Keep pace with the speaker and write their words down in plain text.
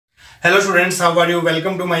Hello students, how are you?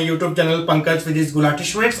 Welcome to my YouTube channel Pankaj physics Gulati.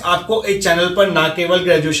 Students, आपको इस channel पर ना केवल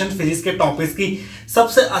ग्रेजुएशन फिजिक्स के टॉपिक्स की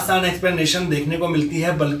सबसे आसान एक्सप्लेनेशन देखने को मिलती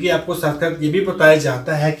है, बल्कि आपको साथ साथ ये भी बताया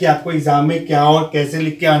जाता है कि आपको एग्जाम में क्या और कैसे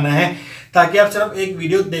लिख के आना है, ताकि आप सिर्फ एक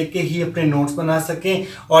वीडियो देख के ही अपने नोट्स बना सकें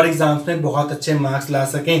और एग्जाम्स में बहुत अच्छे मार्क्स ला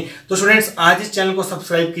सकें। तो स्टूडेंट्स, आज इस चैनल को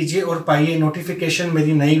सब्सक्राइब कीजिए और पाइए नोटिफिकेशन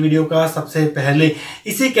मेरी नई वीडियो का सबसे पहले।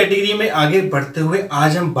 इसी कैटेगरी में आगे बढ़ते हुए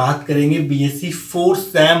आज हम बात करेंगे BSc 4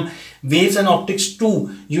 Sam waves and optics 2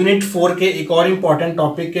 unit 4 के एक और इम्पॉर्टेंट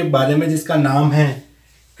टॉपिक के बारे में, जिसका नाम है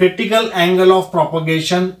critical angle of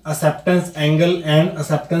propagation, acceptance angle and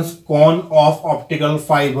acceptance cone of optical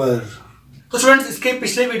fibre. तो स्टूडेंट्स, इसके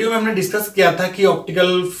पिछले वीडियो में हमने डिस्कस किया था कि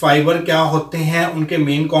ऑप्टिकल फाइबर क्या होते हैं, उनके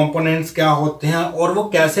मेन कंपोनेंट्स क्या होते हैं और वो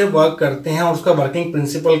कैसे वर्क करते हैं और उसका वर्किंग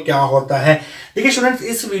प्रिंसिपल क्या होता है। देखिए स्टूडेंट्स,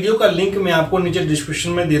 इस वीडियो का लिंक मैं आपको नीचे डिस्क्रिप्शन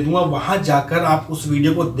में दे दूंगा, वहां जाकर आप उस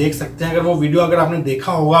वीडियो को देख सकते हैं। अगर वो वीडियो अगर आपने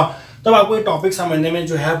देखा होगा तब आपको ये टॉपिक समझने में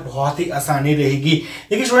जो है बहुत ही आसानी रहेगी।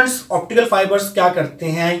 देखिए स्टूडेंट्स, ऑप्टिकल फाइबर्स क्या करते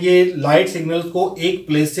हैं, ये लाइट सिग्नल्स को एक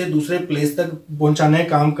प्लेस से दूसरे प्लेस तक पहुंचाने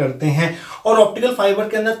का काम करते हैं। और ऑप्टिकल फाइबर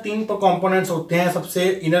के अंदर 3 कंपोनेंट्स होते हैं। सबसे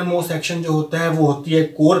इनर मोस्ट सेक्शन जो होता है वो होती है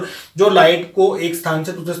कोर, जो लाइट को एक स्थान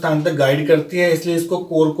से दूसरे स्थान तक गाइड करती है, इसलिए इसको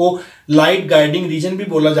कोर को लाइट गाइडिंग रीजन भी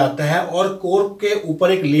बोला जाता है। और कोर के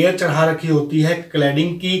ऊपर एक लेयर चढ़ा रखी होती है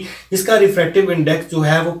क्लैडिंग की, इसका रिफ्रैक्टिव इंडेक्स जो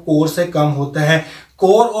है वो कोर से कम होता है।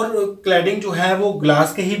 कोर और क्लैडिंग जो है वो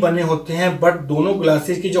ग्लास के ही बने होते हैं, बट दोनों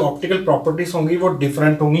ग्लासेस की जो ऑप्टिकल प्रॉपर्टीज होंगी वो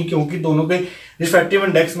डिफरेंट होंगी, क्योंकि दोनों के रिफ्रैक्टिव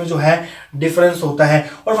इंडेक्स में जो है डिफरेंस होता है।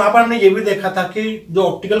 और वहां पर हमने ये भी देखा था कि जो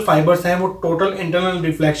ऑप्टिकल फाइबर्स हैं वो टोटल इंटरनल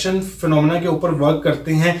रिफ्लेक्शन फिनोमेना के ऊपर वर्क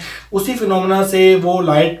करते हैं। उसी फिनोमेना से वो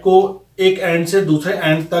लाइट को एक एंड से दूसरे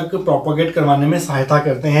एंड तक प्रोपोगेट करवाने में सहायता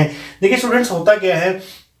करते हैं। देखिए स्टूडेंट्स, होता क्या है,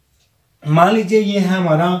 मान लीजिए ये है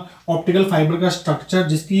हमारा ऑप्टिकल फाइबर का स्ट्रक्चर,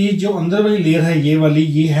 जिसकी जो अंदर वाली लेयर है ये वाली,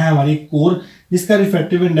 ये है हमारी कोर, जिसका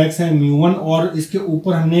रिफ्रैक्टिव इंडेक्स है μ1 और इसके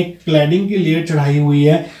ऊपर हमने एक क्लैडिंग की लेयर चढ़ाई हुई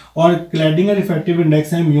है और क्लैडिंग का रिफ्रैक्टिव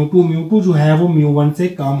इंडेक्स है μ2 जो है वो μ1 से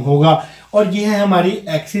कम होगा। और ये है हमारी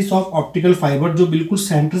एक्सिस ऑफ ऑप्टिकल फाइबर, जो बिल्कुल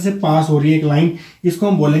सेंटर से पास हो रही है एक लाइन, इसको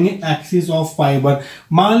हम बोलेंगे एक्सिस ऑफ फाइबर।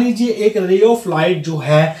 मान लीजिए एक रे ऑफ लाइट जो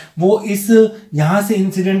है वो इस यहां से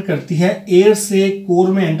इंसिडेंट करती है, एयर से कोर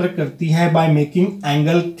में एंटर करती है बाय मेकिंग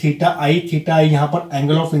एंगल थीटा आई यहाँ पर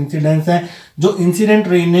एंगल ऑफ इंसिडेंस है, जो इंसिडेंट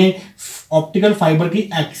रे ने ऑप्टिकल फाइबर की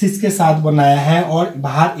एक्सिस के साथ बनाया है, और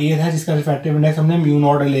बाहर एयर है जिसका रिफ्रैक्टिव इंडेक्स हमने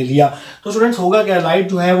μ0 ले लिया। तो स्टूडेंट्स, होगा क्या, लाइट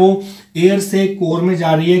जो है वो एयर से कोर में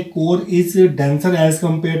जा रही है, core is denser as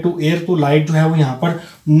compare to air, तो लाइट जो है वो यहाँ पर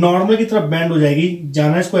नॉर्मल की तरफ बैंड हो जाएगी।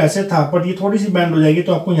 जाना इसको ऐसे था बट ये थोड़ी सी बैंड हो जाएगी,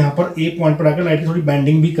 तो आपको यहाँ पर ए पॉइंट पर आकर लाइट की थोड़ी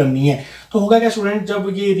बैंडिंग भी करनी है। तो होगा क्या स्टूडेंट,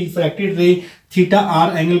 जब ये रिफ्रैक्टेड रे थीटा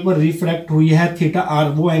आर एंगल पर रिफ्रैक्ट हुई है, थीटा आर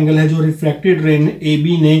वो एंगल है जो रिफ्रैक्टेड रे ए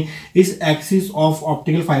बी ने इस एक्सिस ऑफ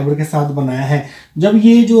ऑप्टिकल फाइबर के साथ बनाया है। जब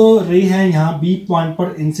ये जो रे है यहाँ बी पॉइंट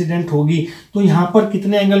पर इंसिडेंट होगी, तो यहाँ पर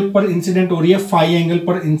कितने एंगल पर इंसिडेंट हो रही है, फाई एंगल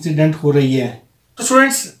पर इंसिडेंट हो रही है। तो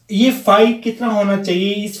स्टूडेंट्स, ये फाई कितना होना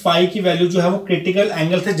चाहिए, इस फाई की वैल्यू जो है वो क्रिटिकल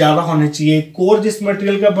एंगल से ज्यादा होनी चाहिए। कोर जिस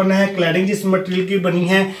मटेरियल का बना है, क्लैडिंग जिस मटेरियल की बनी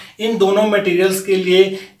है, इन दोनों मटेरियल्स के लिए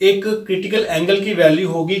एक क्रिटिकल एंगल की वैल्यू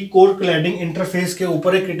होगी। कोर क्लैडिंग इंटरफेस के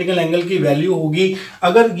ऊपर एक क्रिटिकल एंगल की वैल्यू होगी।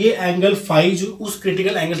 अगर ये एंगल फाई जो उस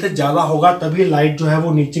क्रिटिकल एंगल से ज्यादा होगा, तभी लाइट जो है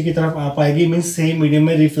वो नीचे की तरफ आ पाएगी, मीन सेम मीडियम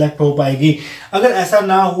में रिफ्लेक्ट हो पाएगी। अगर ऐसा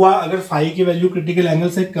ना हुआ, अगर फाई की वैल्यू क्रिटिकल एंगल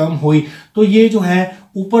से कम हुई, तो ये जो है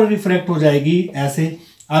ऊपर रिफ्लेक्ट हो जाएगी। ऐसे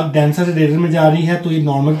अब डेंसर से रेडियल में जा रही है तो ये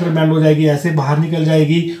नॉर्मल तरफ बैंड हो जाएगी, ऐसे बाहर निकल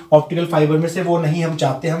जाएगी ऑप्टिकल फाइबर में से। वो नहीं हम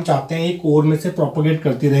चाहते हैं ये कोर में से प्रोपोगेट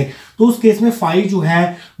करती रहे। तो उस केस में फाई जो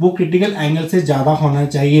है वो क्रिटिकल एंगल से ज्यादा होना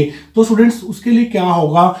चाहिए। तो स्टूडेंट्स, उसके लिए क्या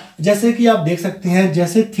होगा, जैसे कि आप देख सकते हैं,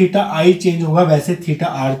 जैसे थीटा आई चेंज होगा वैसे थीटा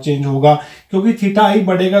आर चेंज होगा, क्योंकि थीटा आई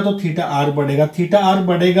बढ़ेगा तो थीटा आर बढ़ेगा, थीटा आर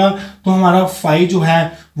बढ़ेगा तो हमारा फाई जो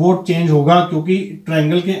है वो चेंज होगा, क्योंकि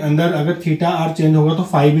ट्रायंगल के अंदर अगर थीटा आर चेंज होगा तो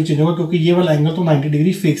फाई भी चेंज होगा, क्योंकि ये वाला एंगल तो 90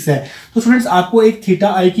 डिग्री फिक्स है। तो स्टूडेंट्स, आपको एक थीटा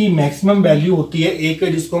आई की मैक्सिमम वैल्यू होती है, एक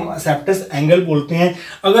जिसको हम एक्सेप्टेंस एंगल बोलते हैं।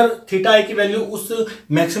 अगर थीटा आई की वैल्यू उस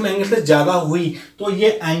मैक्सिमम एंगल से ज्यादा हुई तो ये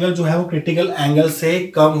एंगल जो है वो क्रिटिकल एंगल से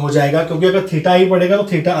कम हो जाएगा, क्योंकि अगर थीटा आई बढ़ेगा तो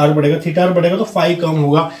थीटा आर बढ़ेगा, थीटा आर बढ़ेगा तो फाई कम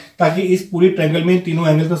होगा, ताकि इस पूरी ट्रायंगल में तीनों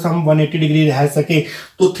एंगल का सम 180 डिग्री रह सके।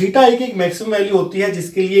 तो थीटा आई की एक मैक्सिमम वैल्यू होती है,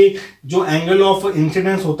 जिसके लिए जो एंगल ऑफ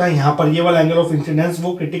इंसिडेंस होता है यहाँ पर, ये वाला एंगल ऑफ इंसिडेंस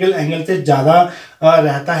वो क्रिटिकल एंगल से ज्यादा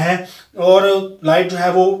रहता है, और लाइट जो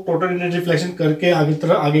है वो टोटल रिफ्लेक्शन करके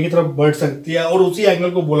आगे की तरफ बढ़ सकती है, और उसी एंगल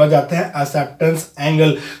को बोला जाता है एक्सेप्टेंस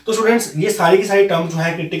एंगल। तो स्टूडेंट्स, ये सारी की सारी टर्म जो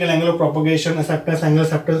है, critical angle of propagation, acceptance angle,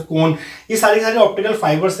 acceptance कोन, ये सारी ऑप्टिकल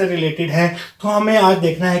फाइबर से रिलेटेड है। तो हमें आज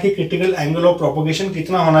देखना है कि क्रिटिकल एंगल ऑफ प्रोपगेशन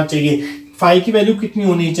कितना होना चाहिए। फाई की वैल्यू कितनी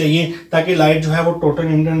होनी चाहिए ताकि लाइट जो है वो टोटल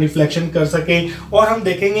इंसिडेंट रिफ्लेक्शन कर सके। और हम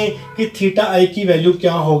देखेंगे कि थीटा आई की वैल्यू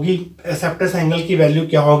क्या होगी, एक्सेप्टेंस एंगल की वैल्यू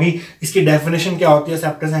क्या होगी, इसकी डेफिनेशन क्या होती है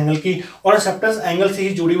एक्सेप्टेंस एंगल की, और एक्सेप्टेंस एंगल से ही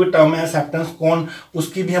जुड़ी हुई टर्म है एक्सेप्टेंस कोण,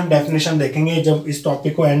 उसकी भी हम डेफिनेशन देखेंगे जब इस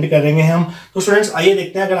टॉपिक को एंड करेंगे हम। तो स्टूडेंट्स आइए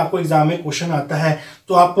देखते हैं, अगर आपको एग्जाम में क्वेश्चन आता है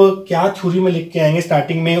तो आप क्या थ्योरी में लिख के आएंगे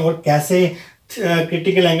स्टार्टिंग में, और कैसे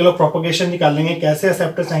क्रिटिकल एंगल ऑफ प्रोपगेशन निकालेंगे, कैसे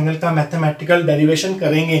एक्सेप्टेंस एंगल का मैथमेटिकल डेरिवेशन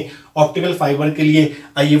करेंगे ऑप्टिकल फाइबर के लिए,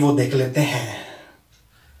 आइए वो देख लेते हैं।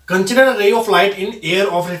 Consider a ray of light in air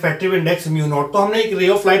of refractive index mu naught. तो हमने एक रे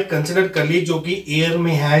ऑफ लाइट कंसिडर कर ली जो कि एयर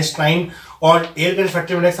में है इस टाइम, और एयर का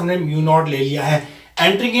रिफ्रैक्टिव इंडेक्स हमने म्यू नॉट ले लिया है।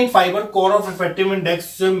 Entering in fibre core of refractive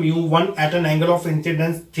index म्यू1 eight an angle of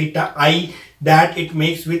incidence theta I that it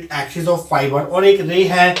makes with axis of fibre. और एक रे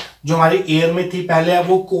है जो हमारी एयर में थी पहले,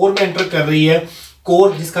 वो कोर में एंटर कर रही है,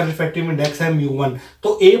 कोर जिसका रिफ्रैक्टिव इंडेक्स है म्यू1।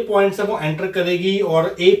 तो ए पॉइंट से वो एंटर करेगी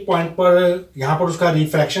और ए पॉइंट पर यहाँ पर उसका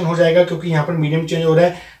रिफ्रैक्शन हो जाएगा, क्योंकि यहाँ पर मीडियम चेंज हो रहा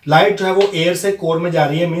है। लाइट जो है वो एयर से कोर में जा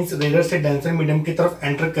रही है, मींस रेयर से डेंसर मीडियम की तरफ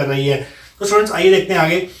एंटर कर रही है। तो स्टूडेंट्स आइए देखते हैं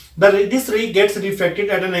आगे। This ray gets refracted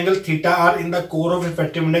at an angle theta r in the core of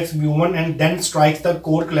refractive index mu1 and then strikes the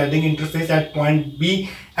core cladding interface at point B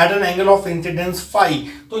at an angle of incidence phi।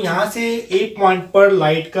 तो यहाँ से एक point पर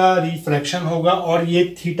light का refraction होगा और ये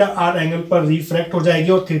theta R angle पर रिफ्रैक्ट हो जाएगी,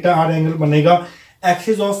 और थीटा आर एंगल बनेगा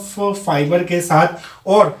एक्सिस ऑफ फाइबर के साथ।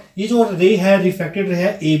 और ये जो रे है रिफ्रैक्टेड रे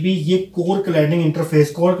है ए बी, ये core cladding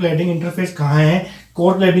interface, core cladding interface कहाँ है,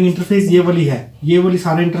 कोर क्लैडिंग इंटरफेस ये वाली है, ये वाली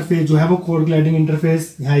सारे इंटरफेस जो है वो कोर क्लैडिंग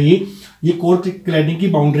इंटरफेस है, ये कोर क्लैडिंग की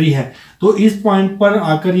बाउंड्री है। तो इस पॉइंट पर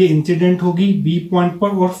आकर ये इंसिडेंट होगी बी पॉइंट पर,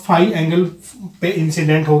 और फाई एंगल पे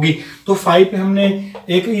इंसिडेंट होगी। तो फाई पे हमने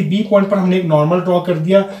एक बी पॉइंट पर हमने एक नॉर्मल ड्रॉ कर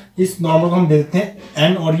दिया, इस नॉर्मल को हम देते हैं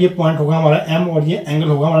एन, और ये पॉइंट होगा हमारा एम, और ये एंगल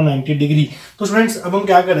होगा हमारा 90 डिग्री। तो स्टूडेंट्स अब हम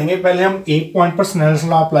क्या करेंगे, पहले हम एक पॉइंट पर स्नेल्स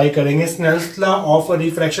लॉ अप्लाई करेंगे। स्नेल्स लॉ ऑफ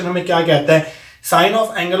रिफ्रैक्शन हमें क्या कहता है, sign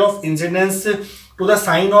of angle of incidence to the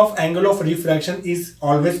sine of angle of refraction is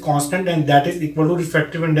always constant and that is equal to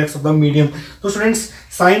refractive index of the medium। तो students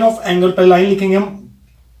sign of angle पर line लिखेंगे हम,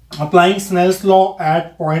 applying Snell's law at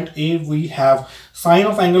point A we have sin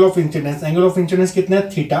of angle of incidence कितना है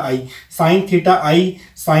theta I, sin theta I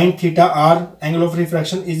sin theta R angle of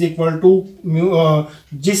refraction is equal to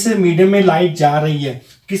जिस medium में light जा रही है,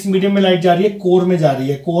 किस मीडियम में लाइट जा रही है, कोर में जा रही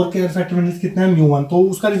है, कोर के रिफ्रैक्टिव इंडेक्स कितना है म्यू1, तो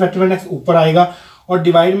उसका रिफ्रैक्टिव इंडेक्स ऊपर आएगा और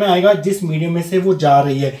डिवाइड में आएगा जिस मीडियम में से वो जा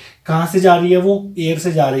रही है। कहाँ से जा रही है, वो एयर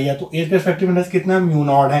से जा रही है, तो एयर का रिफ्रैक्टिव इंडेक्स कितना म्यू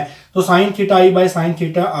नॉट है। तो sine theta I by sine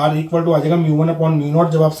theta are equal to आ जाएगा म्यू1 अपॉन म्यू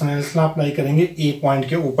नॉट, जब आप स्नेल्स लॉ अप्लाई करेंगे ए पॉइंट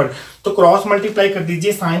के ऊपर। तो क्रॉस मल्टीप्लाई कर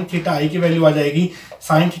दीजिए, साइन थीटा आई की वैल्यू आ जाएगी,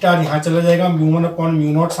 साइन थीटा आर यहाँ चला जाएगा म्यू1 upon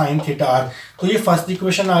mu naught sine theta are. तो ये फर्स्ट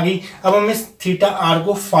इक्वेशन आ गई। अब हमें थीटा आर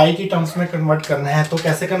को फाई की टर्म्स में कन्वर्ट करना है, तो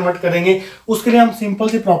कैसे कन्वर्ट करेंगे, उसके लिए हम सिंपल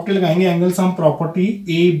सी प्रॉपर्टी लगाएंगे, angle sum property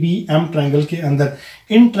A B M triangle के अंदर।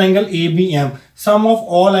 In triangle A B M some of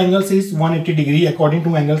all angles is 180 degree according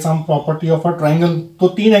to angle sum property of a triangle. तो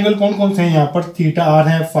तीन एंगल कौन कौन से हैं यहाँ पर, थीटा आर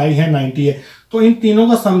है, फाई है, 90 है। तो इन तीनों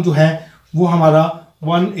का सम जो है वो हमारा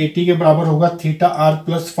 180 के बराबर होगा, theta are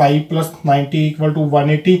plus phi plus 90 equal to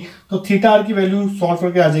 180। तो थीटा आर की वैल्यू सॉल्व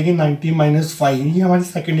करके आ जाएगी 90 माइनस फाई, ये हमारी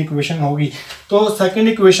सेकंड इक्वेशन होगी। तो second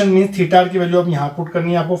equation mean theta are की वैल्यू अब यहाँ पुट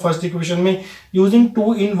करनी है आपको फर्स्ट इक्वेशन में। Using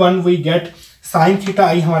 2 in 1 we get sine theta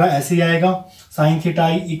आई हमारा ऐसे ही आएगा, sine theta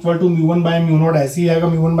I equal to म्यू1 by mu naught ऐसे ही आएगा,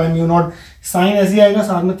 म्यू1 बाय म्यू नॉट साइन ऐसे ही आएगा,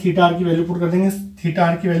 साथ में थीटा आर की वैल्यू पुट कर देंगे। थीटा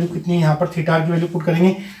आर की वैल्यू कितनी है यहाँ पर, थीटा आर की वैल्यू पुट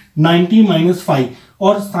करेंगे 90 माइनस फाई,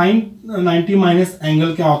 और साइन 90 माइनस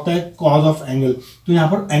एंगल क्या होता है, कॉज ऑफ एंगल। तो यहाँ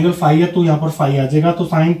पर एंगल फाई है तो यहाँ पर फाई आ जाएगा, तो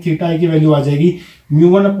साइन थीटा आई की वैल्यू आ जाएगी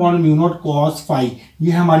म्यू1 upon mu naught cos phi.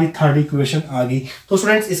 ये हमारी थर्ड इक्वेशन आ गई। तो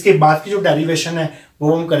स्टूडेंट्स इसके बाद की जो डेरिवेशन है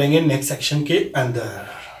वो हम करेंगे नेक्स्ट सेक्शन के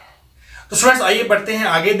अंदर। तो स्टूडेंट्स आइए बढ़ते हैं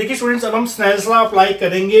आगे। देखिए स्टूडेंट्स अब हम स्नेल्स लॉ अप्लाई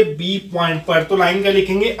करेंगे बी पॉइंट पर। तो लाइन क्या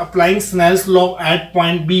लिखेंगे, applying Snell's law at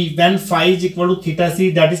point be when phi is equal to theta see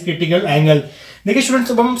that is critical angle. देखिए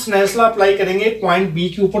स्टूडेंट्स अब हम स्नेल्स लॉ अप्लाई करेंगे पॉइंट बी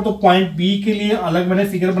के ऊपर। तो पॉइंट बी के लिए अलग मैंने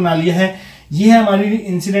फिगर बना लिया है। ये है हमारी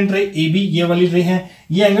इंसिडेंट रे ए बी, ये वाली रे है,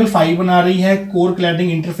 ये एंगल फाई बना रही है। कोर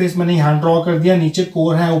क्लैडिंग इंटरफेस मैंने यहाँ ड्रॉ कर दिया, नीचे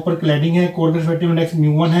कोर है, ऊपर क्लैडिंग है, कोर का रिफ्रैक्टिव इंडेक्स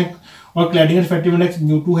म्यू1 है और क्लैडिंग रिफ्रैक्टिव इंडेक्स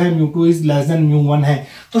म्यू2 है, म्यू2 इज लेस देन म्यू1 है।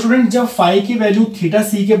 तो स्टूडेंट जब फाई की वैल्यू थीटा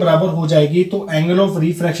सी के बराबर हो जाएगी तो एंगल ऑफ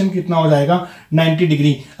रिफ्रैक्शन कितना हो जाएगा 90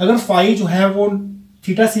 डिग्री। अगर फाई जो है वो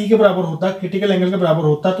थीटा सी के बराबर होता, क्रिटिकल एंगल के बराबर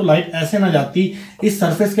होता, तो लाइट ऐसे ना जाती, इस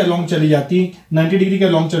सरफेस के अलोंग चली जाती, 90 डिग्री के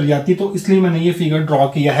अलोंग चली जाती। तो इसलिए मैंने ये फिगर ड्रॉ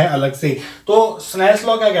किया है अलग से। तो स्नेल्स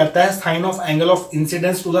लॉ क्या कहता है, sign of angle of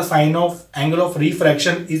incidence to the sign of angle of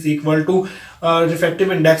refraction is equal to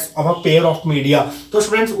refractive index of a pair of media. तो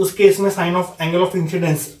स्टूडेंट्स उस केस में sign of angle of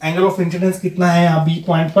incidence कितना है, यहाँ B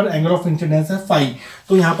point पर angle of incidence है phi.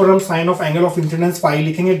 तो यहाँ पर हम sign of angle of incidence phi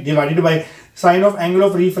लिखेंगे divided by sine of angle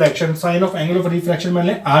of refraction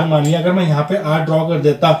मैंने आर मान लिया। अगर मैं यहाँ पे आर ड्रॉ कर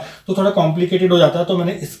देता तो थोड़ा कॉम्प्लिकेटेड हो जाता, तो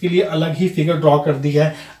मैंने इसके लिए अलग ही फिगर ड्रॉ कर दी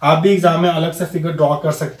है। आप भी एग्जाम में अलग से फिगर ड्रॉ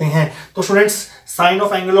कर सकते हैं। तो students sign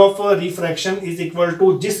of angle of refraction is equal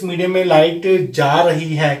to, जिस मीडियम में लाइट जा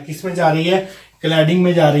रही है, किस में जा रही है, क्लैडिंग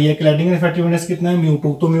में जा रही है, क्लैडिंग रिफ्रैक्टिव इंडेक्स कितना है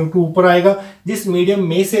μ2, तो μ2 ऊपर आएगा। जिस मीडियम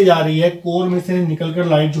में से जा रही है, कोर में से निकलकर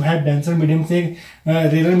लाइट जो है डेंसर मीडियम से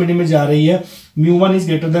रेयर मीडियम में जा रही है, μ1 इज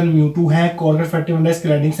ग्रेटर देन μ2 है, कोर का रिफ्रैक्टिव इंडेक्स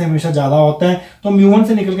क्लैडिंग से हमेशा ज्यादा होता है, तो μ1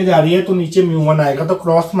 से निकल के जा रही है तो नीचे μ1 आएगा। तो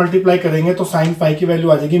क्रॉस मल्टीप्लाई करेंगे तो साइन फाई की वैल्यू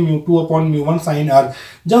आ जाएगी μ2 अपॉन μ1 साइन आर।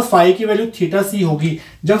 जब फाई की वैल्यू थीटा सी होगी,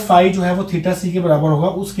 जब फाई जो है वो थीटा सी के बराबर होगा,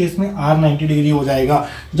 उस केस में आर 90 डिग्री हो जाएगा।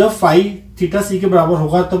 जब फाई थीटा सी के बराबर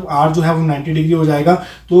होगा तब आर जो है वो 90 डिग्री हो जाएगा।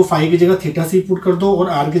 तो फाई की जगह थीटा सी पुट कर दो और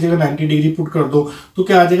आर की जगह 90 डिग्री पुट कर दो, तो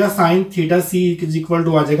क्या आ जाएगा, sine theta C is equal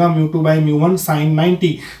to आ जाएगा μ2 बाई μ1 साइन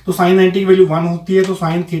 90। तो साइन 90 की वैल्यू 1 होती है, तो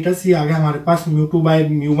साइन थीटा सी आ गया हमारे पास μ2 बाई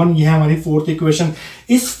μ1। ये है हमारी फोर्थ इक्वेशन।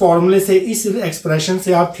 इस फॉर्मूले से, इस एक्सप्रेशन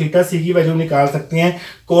से आप थीटा सी की वैल्यू निकाल सकते हैं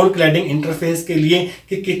कोर क्लैडिंग इंटरफेस के लिए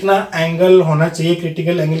कि कितना एंगल होना चाहिए,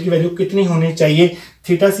 क्रिटिकल एंगल की वैल्यू कितनी होनी चाहिए।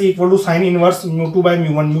 Theta C equal to sine inverse μ2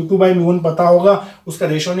 by μ1 पता होगा, उसका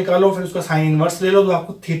रेशियो निकालो, फिर उसका साइन इनवर्स ले लो तो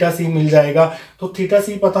आपको थीटा सी मिल जाएगा। तो थीटा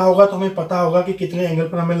सी पता होगा तो हमें पता होगा कि कितने एंगल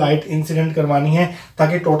पर हमें लाइट इंसिडेंट करवानी है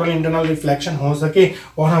ताकि टोटल इंटरनल रिफ्लेक्शन हो सके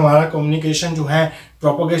और हमारा कम्युनिकेशन जो है,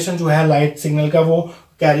 प्रोपोगेशन जो है लाइट सिग्नल का, वो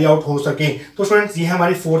कैरी आउट हो सके। तो स्टूडेंट्स ये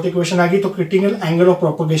हमारी फोर्थ इक्वेशन आ गई। तो क्रिटिकल एंगल ऑफ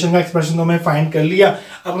प्रोपोगेशन का एक्सप्रेशन तो हमें फाइंड कर लिया।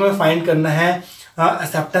 अब हमें फाइंड करना है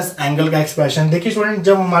एक्सेप्टेंस एंगल का एक्सप्रेशन। देखिए स्टूडेंट,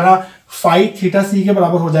 जब हमारा फाई थीटा सी के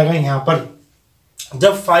बराबर हो जाएगा, यहाँ पर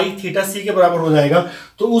जब फाई थीटा सी के बराबर हो जाएगा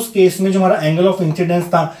तो उस केस में जो हमारा एंगल ऑफ इंसिडेंस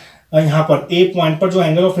था, यहाँ पर ए पॉइंट पर जो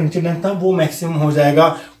एंगल ऑफ इंसिडेंस था वो मैक्सिमम हो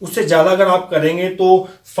जाएगा। उससे ज्यादा अगर आप करेंगे तो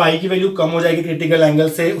फाई की वैल्यू कम हो जाएगी क्रिटिकल एंगल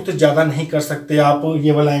से, उससे ज्यादा नहीं कर सकते आप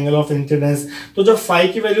ये वाला एंगल ऑफ इंसिडेंस। तो जब फाई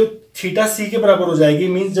की वैल्यू थीटा सी के बराबर हो जाएगी,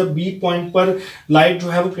 मींस जब बी पॉइंट पर लाइट जो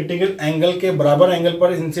है वो क्रिटिकल एंगल के बराबर एंगल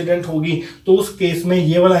पर इंसिडेंट होगी, तो उस केस में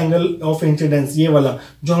ये वाला एंगल ऑफ इंसिडेंस, ये वाला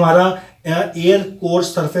जो हमारा एयर कोर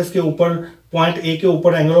सरफेस के ऊपर पॉइंट ए के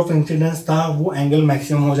ऊपर एंगल ऑफ इंसिडेंस था, वो एंगल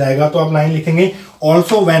मैक्सिमम हो जाएगा। तो आप लाइन लिखेंगे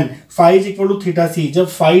also when phi is equal to theta सी, जब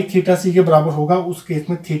फाई थीटा सी के बराबर होगा उस केस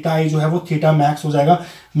में थीटा आई जो है वो थीटा मैक्स हो जाएगा,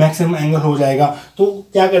 मैक्सिमम एंगल हो जाएगा। तो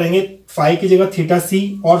क्या करेंगे, फाई की जगह थीटा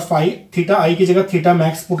सी और फाई थीटा आई की जगह थीटा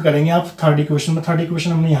मैक्स पुट करेंगे आप थर्ड इक्वेशन में। थर्ड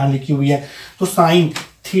इक्वेशन हमने यहाँ लिखी हुई है। तो साइन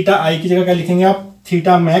थीटा आई की जगह क्या लिखेंगे आप,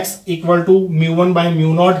 theta max equal to μ1 by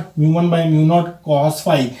μ0 cos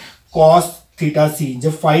phi, cos theta सी।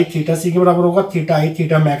 जब फाई थीटा सी के बराबर होगा, थीटा आई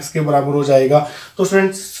थीटा मैक्स के बराबर हो जाएगा। तो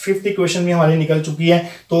स्टूडेंट्स फिफ्थ इक्वेशन भी हमारी निकल चुकी है।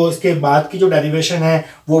 तो इसके बाद की जो डेरिवेशन है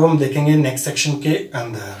वो हम देखेंगे नेक्स्ट सेक्शन के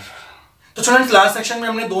अंदर। तो स्टूडेंट्स लास्ट सेक्शन में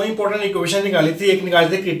हमने दो इंपॉर्टेंट इक्वेशन निकाली थी। एक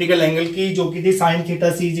निकाली थी क्रिटिकल एंगल की जो की थी sine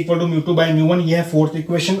theta C is equal to μ2 by μ1, ये है फोर्थ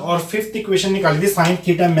इक्वेशन। और फिफ्थ इक्वेशन निकाली थी sine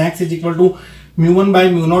theta max is equal to μ1 by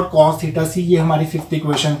μ0 cos theta सी, ये हमारी फिफ्थ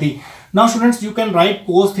इक्वेशन थी। Now students you can write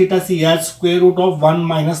cos theta c as square root of 1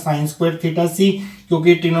 minus sin square theta c,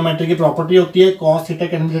 क्योंकि trigonometry की property होती है। cos theta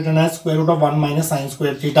can be written as square root of 1 minus sin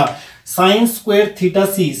square theta। sin square theta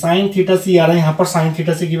c, sin theta c आ रहा है यहाँ पर। sin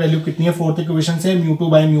theta c की value कितनी है फोर्थ इक्वेशन से,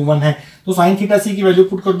 μ2 बाई μ1 है। तो sin theta c की वैल्यू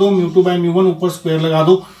पुट कर दो, μ2 बाई μ1 ऊपर स्क्वायर लगा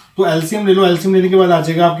दो, तो एलसीएम ले लो। एलसीएम लेने के बाद आ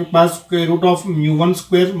जाएगा आपके पास square root of μ1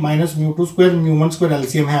 square minus μ2 square, μ1 square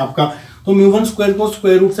LCM है आपका। तो μ1 स्क्वायर को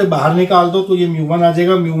स्क्वायर रूट से बाहर निकाल दो तो ये μ1 आ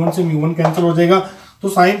जाएगा, μ1 से μ1 कैंसिल हो जाएगा। तो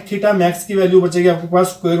साइन थीटा मैक्स की वैल्यू बचेगी आपके पास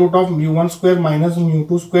square root of μ1 square minus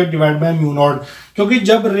μ2 square divide by μ0, क्योंकि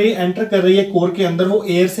जब रे एंटर कर रही है कोर के अंदर वो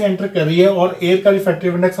एयर से एंटर कर रही है और एयर का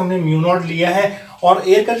रिफ्रैक्टिव इंडेक्स हमने μ0 लिया है और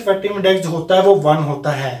एयर का रिफ्रैक्टिव इंडेक्स जो होता है वो 1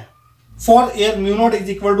 होता है। For air μ0 is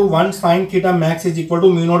equal to 1, sine theta max is equal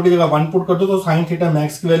to μ0 की जगह 1 पुट कर दो तो साइन थीटा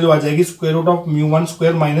मैक्स की वैल्यू आ जाएगी square root of μ1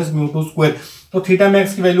 square minus μ2 square. तो थीटा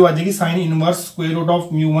मैक्स की वैल्यू आ जाएगी sine inverse square root of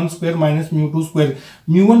μ1 square minus μ2 square.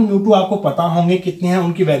 μ1 μ2 आपको पता होंगे कितने हैं,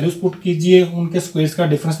 उनकी वैल्यूज पुट कीजिए, उनके स्क्वायर्स का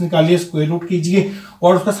डिफरेंस निकालिए, स्क्वायर रूट कीजिए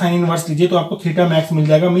और उसका साइन इनवर्स लीजिए तो आपको थीटा मैक्स मिल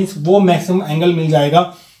जाएगा। मीन्स वो मैक्सिमम एंगल मिल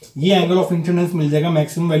जाएगा, ये एंगल ऑफ इंसिडेंस मिल जाएगा,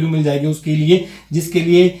 मैक्सिमम वैल्यू मिल जाएगी उसके लिए, जिसके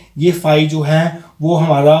लिए ये फाई जो है वो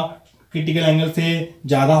हमारा क्रिटिकल एंगल से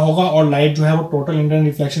ज्यादा होगा और लाइट जो है वो टोटल इंटरनल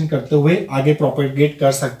रिफ्लेक्शन करते हुए आगे प्रोपेगेट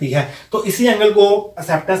कर सकती है। तो इसी एंगल को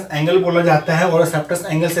एक्सेप्टेंस एंगल बोला जाता है और एक्सेप्टेंस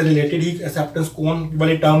एंगल से रिलेटेड ही एक्सेप्टेंस कोण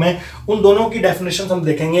वाली टर्म है। उन दोनों की डेफिनेशन हम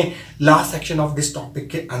देखेंगे last section of this topic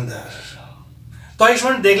के अंदर। तो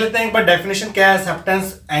स्टूडेंट देख लेते हैं एक बार डेफिनेशन क्या है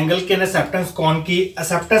एक्सेप्टेंस एंगल के एक्सेप्टेंस कोण की।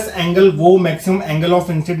 एक्सेप्टेंस एंगल वो मैक्सिमम एंगल ऑफ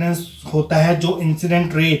इंसिडेंस होता है जो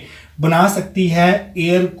इंसिडेंट रे बना सकती है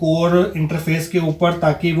एयर कोर इंटरफेस के ऊपर,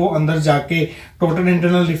 ताकि वो अंदर जाके टोटल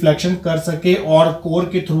इंटरनल रिफ्लेक्शन कर सके और कोर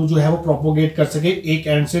के थ्रू जो है वो प्रोपोगेट कर सके एक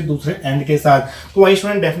एंड से दूसरे एंड के साथ। तो वही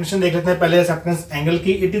स्टूडेंट डेफिनेशन देख लेते हैं पहले एक्सेप्टेंस एंगल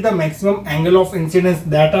की। It is the maximum angle of incidence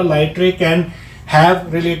that a light रे can have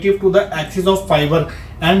relative to the axis of fiber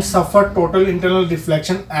and suffer total internal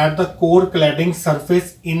reflection at the core cladding surface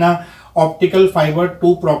in a optical fiber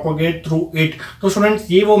to propagate through it। तो students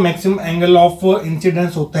ये वो maximum angle of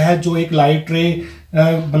incidence होता है जो एक light रे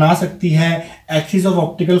बना सकती है एक्सिस ऑफ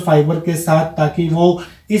ऑप्टिकल फाइबर के साथ, ताकि वो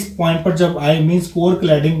इस पॉइंट पर जब आए, मींस कोर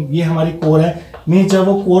क्लैडिंग, ये हमारी कोर है, मींस जब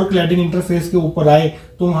वो कोर क्लैडिंग इंटरफेस के ऊपर आए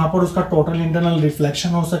तो वहां पर उसका टोटल इंटरनल रिफ्लेक्शन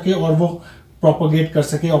हो सके और वो प्रोपोगेट कर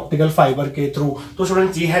सके ऑप्टिकल फाइबर के थ्रू। तो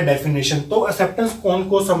स्टूडेंट्स ये है डेफिनेशन। तो एक्सेप्टेंस कोण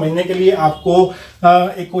को समझने के लिए आपको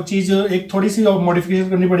एक वो चीज, एक थोड़ी सी मॉडिफिकेशन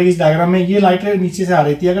करनी पड़ेगी इस डायग्राम में। ये लाइट रे नीचे से आ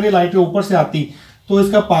रही थी, अगर ये लाइट रे ऊपर से आती तो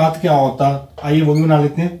इसका पाथ क्या होता, आइए वो भी बना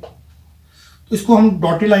लेते हैं। तो इसको हम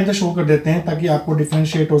डॉटेड लाइन से शो कर देते हैं ताकि आपको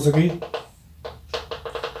डिफरेंशिएट हो सके।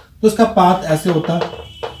 तो इसका पाथ ऐसे होता,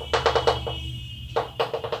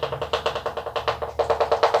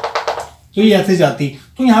 तो ये ऐसे जाती,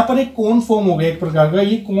 तो यहाँ पर एक कोन फॉर्म हो गया एक प्रकार का।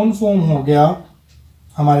 ये कोन फॉर्म हो गया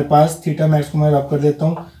हमारे पास, थीटा मैक्स को मैं रब कर देता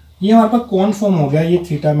हूँ, ये हमारे पास कोन फॉर्म हो गया, ये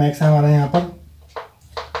थीटा मैक्स है हमारा यहाँ पर।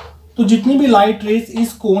 तो जितनी भी लाइट रेस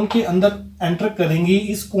इस कोन के अंदर एंटर करेंगी,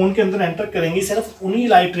 इस कोन के अंदर एंटर करेंगी, सिर्फ उन्हीं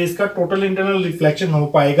लाइट रेस का टोटल इंटरनल रिफ्लेक्शन हो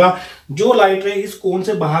पाएगा। जो लाइट रे इस कोन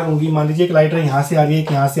से बाहर होंगी, मान लीजिए एक लाइट रे यहाँ से आ रही है,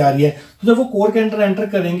 एक यहाँ से आ रही है, तो जब वो कोर के अंदर एंटर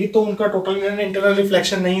करेंगी तो उनका टोटल इंटरनल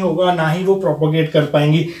रिफ्लेक्शन नहीं होगा, ना ही वो प्रोपोगेट कर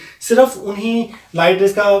पाएंगी। सिर्फ उन्हीं लाइट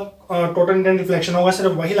रेस का टोटल इंटरनल रिफ्लेक्शन होगा,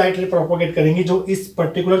 सिर्फ वही लाइट रे प्रोपोगेट करेंगी जो इस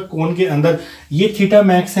पर्टिकुलर कोन के अंदर, ये थीटा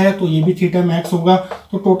मैक्स है तो ये भी थीटा मैक्स होगा।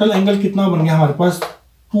 तो टोटल एंगल कितना बन गया हमारे पास,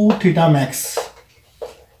 2 थीटा मैक्स।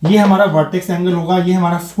 ये हमारा वर्टेक्स एंगल होगा, ये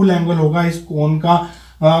हमारा फुल एंगल होगा इस कोन का।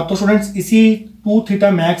 तो स्टूडेंट्स इसी 2 थीटा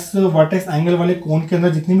मैक्स वर्टेक्स एंगल वाले कोन के अंदर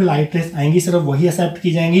जितनी भी लाइट रेस आएंगी सिर्फ वही एक्सेप्ट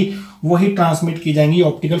की जाएंगी, वही ट्रांसमिट की जाएंगी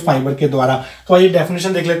ऑप्टिकल फाइबर के द्वारा। तो आइए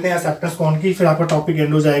डेफिनेशन देख लेते हैं एक्सेप्टेंस कोन की, फिर आपका टॉपिक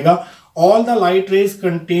एंड हो जाएगा। All the light rays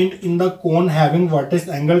contained in the cone having vertex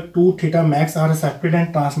angle 2 theta max are accepted and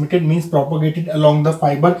transmitted, means propagated along the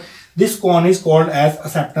fiber. This cone is called as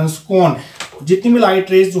acceptance cone। जितनी भी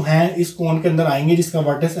light rays जो हैं इस कोन के अंदर आएंगी जिसका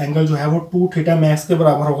vertex angle जो है वो 2 थीटा मैक्स के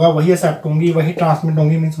बराबर होगा, वही एक्सेप्ट होंगी, वही ट्रांसमिट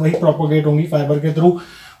होंगी, मींस वही प्रोपोगेट होंगी फाइबर के थ्रू।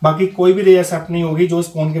 बाकी कोई भी रे एक्सेप्ट नहीं होगी जो इस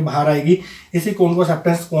कोन के बाहर आएगी। इसी कोन को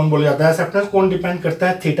एक्सेप्टेंस कोन बोला जाता है। एक्सेप्टेंस कोन डिपेंड करता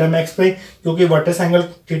है थीटा मैक्स पे, क्योंकि vertex angle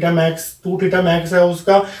theta max 2 theta max है,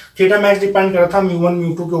 उसका थीटा मैक्स डिपेंड कर रहा था μ1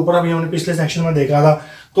 μ2 के ऊपर, अभी हमने पिछले सेक्शन में देखा था।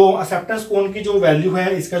 तो एक्सेप्टेंस कोन की जो वैल्यू है,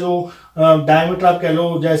 इसका जो डायमीटर आप कह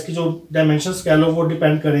लो या इसकी जो डायमेंशंस कह लो, वो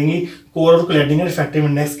डिपेंड करेंगी कोर और क्लैडिंग रिफ्रैक्टिव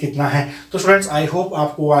इंडेक्स कितना है। तो स्टूडेंट्स आई होप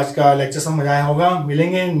आपको आज का लेक्चर समझ आया होगा।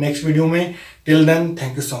 मिलेंगे नेक्स्ट वीडियो में, till then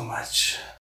thank you so much.